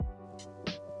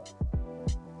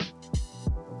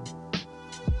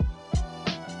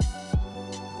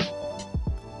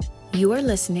You are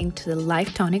listening to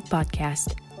the Tonic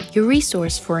podcast, your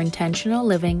resource for intentional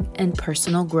living and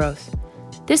personal growth.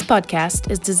 This podcast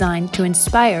is designed to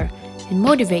inspire and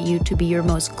motivate you to be your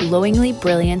most glowingly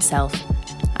brilliant self.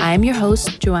 I am your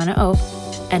host, Joanna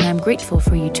O, and I'm grateful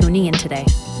for you tuning in today.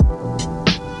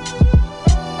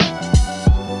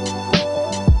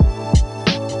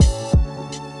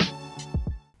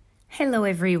 Hello,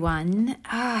 everyone.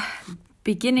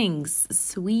 Beginnings,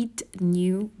 sweet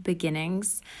new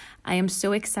beginnings. I am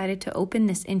so excited to open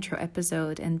this intro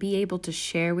episode and be able to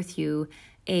share with you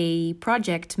a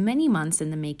project many months in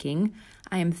the making.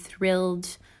 I am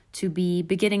thrilled to be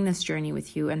beginning this journey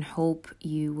with you and hope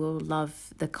you will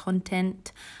love the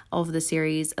content of the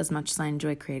series as much as I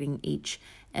enjoy creating each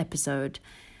episode.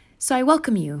 So I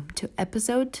welcome you to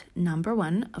episode number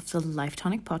 1 of the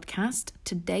Tonic podcast.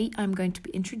 Today, I'm going to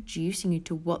be introducing you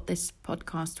to what this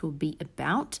podcast will be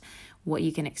about, what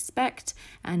you can expect,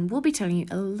 and we'll be telling you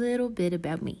a little bit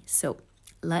about me. So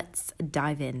let's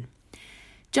dive in.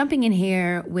 Jumping in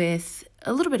here with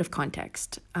a little bit of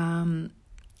context. It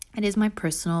is my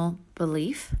personal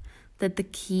belief that the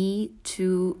key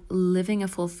to living a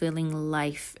fulfilling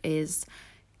life is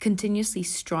continuously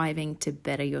striving to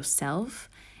better yourself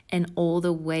in all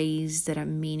the ways that are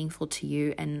meaningful to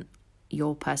you and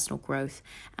your personal growth.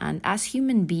 And as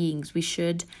human beings, we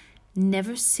should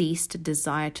never cease to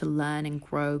desire to learn and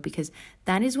grow, because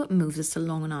that is what moves us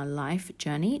along on our life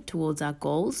journey towards our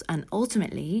goals and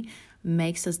ultimately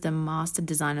makes us the master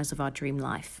designers of our dream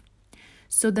life.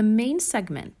 So the main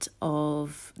segment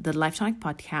of the Tonic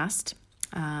podcast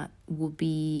will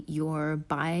be your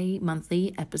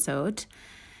bi-monthly episode,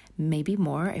 maybe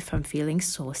more if I'm feeling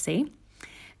saucy.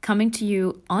 Coming to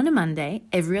you on a Monday,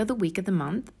 every other week of the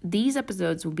month. These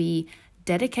episodes will be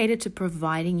dedicated to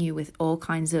providing you with all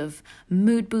kinds of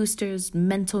mood boosters,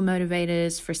 mental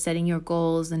motivators for setting your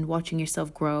goals and watching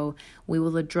yourself grow. We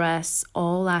will address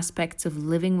all aspects of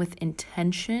living with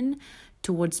intention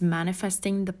towards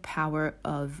manifesting the power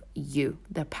of you,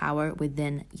 the power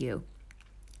within you.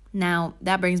 Now,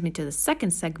 that brings me to the second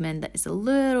segment that is a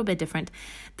little bit different.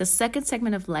 The second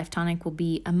segment of Tonic will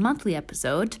be a monthly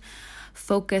episode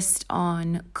focused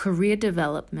on career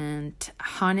development,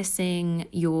 harnessing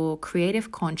your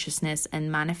creative consciousness, and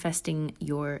manifesting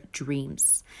your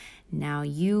dreams. Now,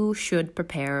 you should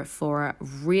prepare for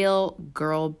real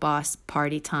girl boss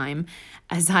party time,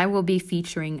 as I will be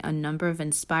featuring a number of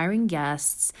inspiring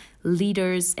guests,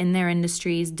 leaders in their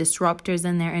industries, disruptors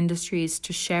in their industries,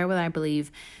 to share what I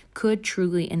believe could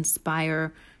truly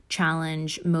inspire,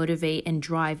 challenge, motivate, and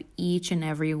drive each and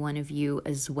every one of you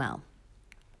as well.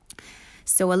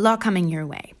 So a lot coming your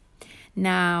way.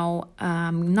 Now,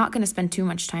 I'm not going to spend too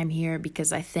much time here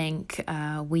because I think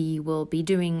we will be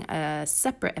doing a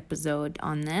separate episode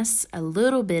on this, a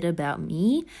little bit about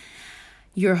me.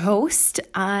 Your host,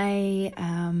 I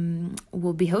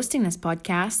will be hosting this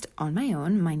podcast on my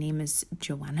own. My name is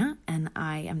Joanna and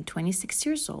I am 26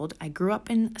 years old. I grew up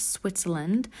in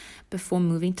Switzerland before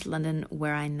moving to London,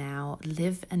 where I now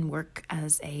live and work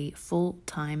as a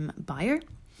full-time buyer.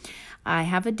 I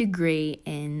have a degree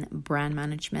in brand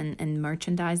management and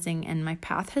merchandising, and my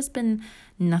path has been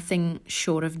nothing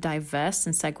short of diverse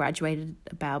since I graduated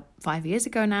about 5 years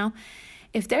ago now.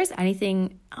 If there's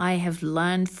anything I have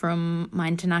learned from my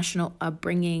international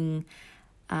upbringing,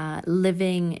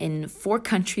 living in 4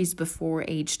 countries before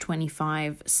age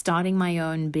 25, starting my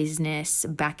own business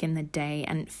back in the day,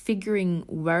 and figuring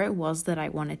where it was that I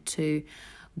wanted to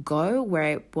go, where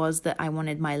it was that I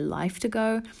wanted my life to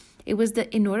go, it was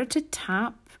that in order to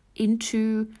tap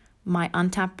into my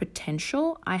untapped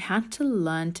potential, I had to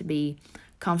learn to be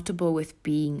comfortable with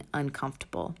being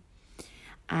uncomfortable.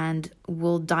 And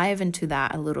we'll dive into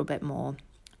that a little bit more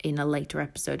in a later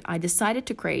episode. I decided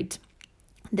to create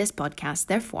this podcast,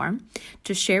 therefore,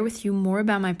 to share with you more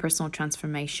about my personal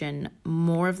transformation,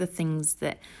 more of the things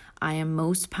that I am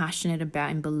most passionate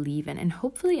about and believe in, and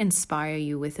hopefully inspire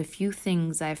you with a few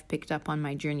things I've picked up on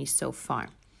my journey so far.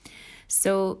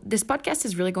 So this podcast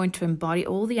is really going to embody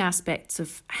all the aspects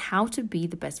of how to be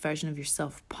the best version of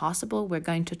yourself possible. We're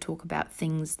going to talk about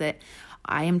things that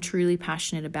I am truly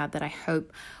passionate about that I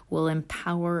hope will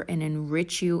empower and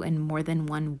enrich you in more than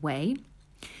one way.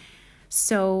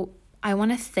 So I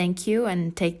want to thank you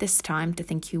and take this time to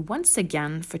thank you once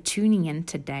again for tuning in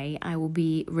today. I will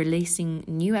be releasing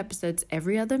new episodes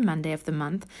every other Monday of the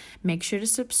month. Make sure to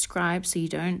subscribe so you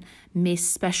don't miss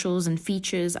specials and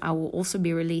features. I will also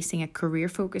be releasing a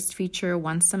career-focused feature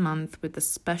once a month with a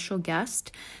special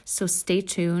guest. So stay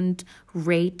tuned,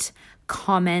 rate,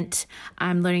 comment.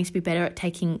 I'm learning to be better at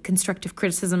taking constructive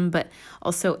criticism, but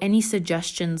also any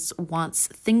suggestions, wants,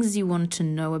 things you want to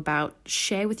know about,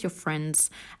 share with your friends,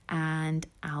 and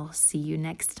I'll see you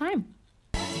next time.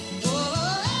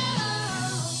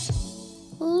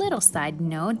 Little side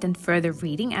note and further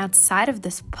reading outside of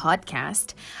this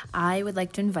podcast, I would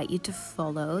like to invite you to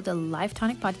follow the Live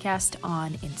Tonic podcast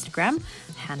on Instagram.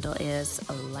 Handle is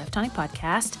Live Tonic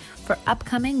Podcast for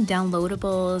upcoming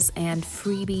downloadables and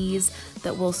freebies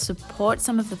that will support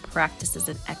some of the practices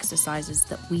and exercises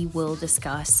that we will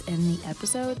discuss in the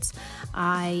episodes.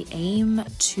 I aim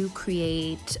to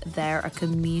create there a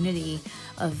community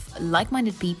of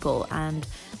like-minded people, and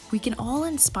we can all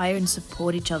inspire and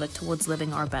support each other towards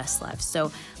living our best lives.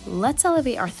 So let's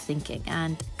elevate our thinking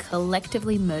and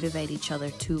collectively motivate each other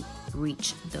to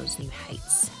reach those new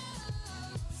heights.